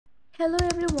Hello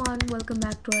everyone, welcome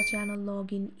back to our channel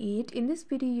Login 8. In this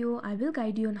video, I will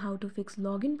guide you on how to fix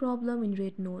login problem in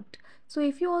Rednote. So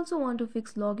if you also want to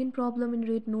fix login problem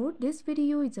in Rednote, this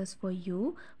video is just for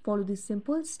you. Follow these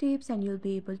simple steps and you'll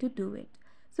be able to do it.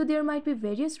 So there might be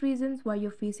various reasons why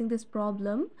you're facing this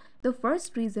problem. The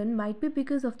first reason might be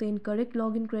because of the incorrect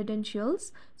login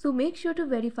credentials. So make sure to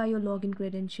verify your login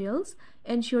credentials.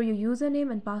 Ensure your username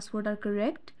and password are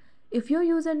correct. If your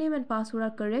username and password are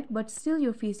correct but still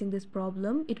you're facing this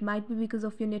problem, it might be because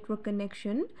of your network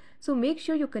connection. So make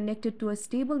sure you're connected to a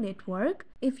stable network.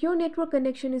 If your network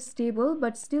connection is stable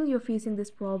but still you're facing this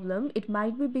problem, it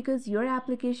might be because your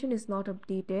application is not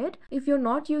updated. If you're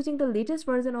not using the latest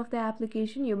version of the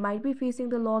application, you might be facing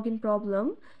the login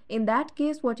problem. In that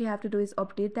case, what you have to do is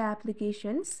update the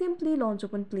application. Simply launch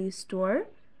open Play Store.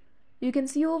 You can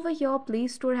see over here Play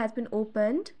Store has been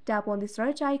opened. Tap on the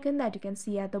search icon that you can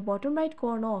see at the bottom right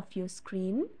corner of your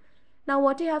screen. Now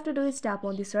what you have to do is tap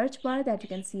on the search bar that you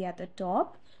can see at the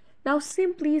top. Now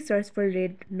simply search for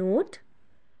Rednote.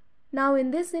 Now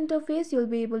in this interface you'll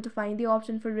be able to find the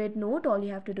option for Rednote. All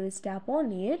you have to do is tap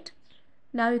on it.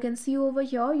 Now you can see over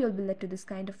here you'll be led to this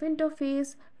kind of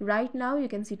interface. Right now you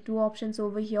can see two options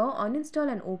over here,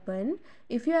 uninstall and open.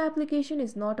 If your application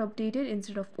is not updated,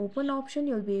 instead of open option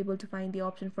you'll be able to find the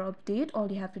option for update.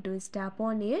 All you have to do is tap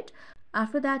on it.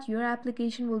 After that your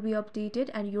application will be updated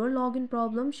and your login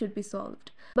problem should be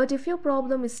solved. But if your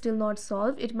problem is still not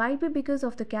solved, it might be because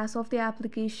of the cache of the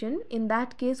application. In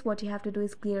that case, what you have to do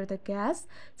is clear the cache.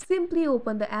 Simply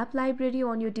open the app library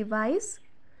on your device.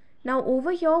 Now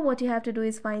over here what you have to do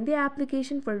is find the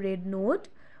application for Rednote.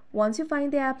 Once you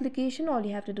find the application, all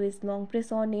you have to do is long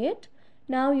press on it.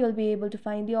 Now you'll be able to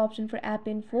find the option for app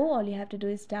info. All you have to do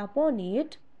is tap on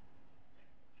it.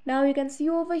 Now you can see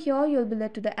over here you'll be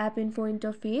led to the app info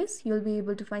interface. You'll be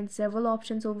able to find several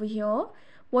options over here.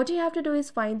 What you have to do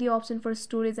is find the option for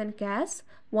storage and cache.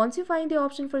 Once you find the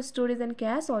option for storage and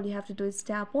cache, all you have to do is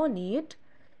tap on it.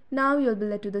 Now you'll be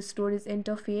led to the storage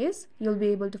interface. You'll be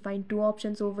able to find two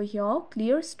options over here,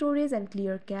 clear storage and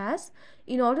clear cache.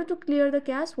 In order to clear the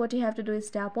cache, what you have to do is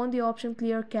tap on the option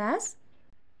clear cache.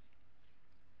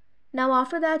 Now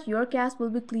after that your cache will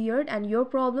be cleared and your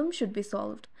problem should be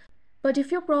solved. But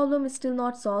if your problem is still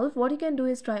not solved, what you can do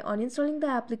is try uninstalling the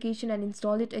application and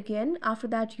install it again. After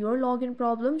that, your login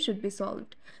problem should be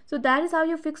solved. So that is how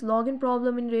you fix login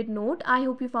problem in Rednote. I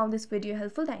hope you found this video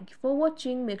helpful. Thank you for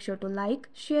watching. Make sure to like,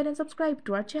 share and subscribe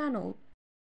to our channel.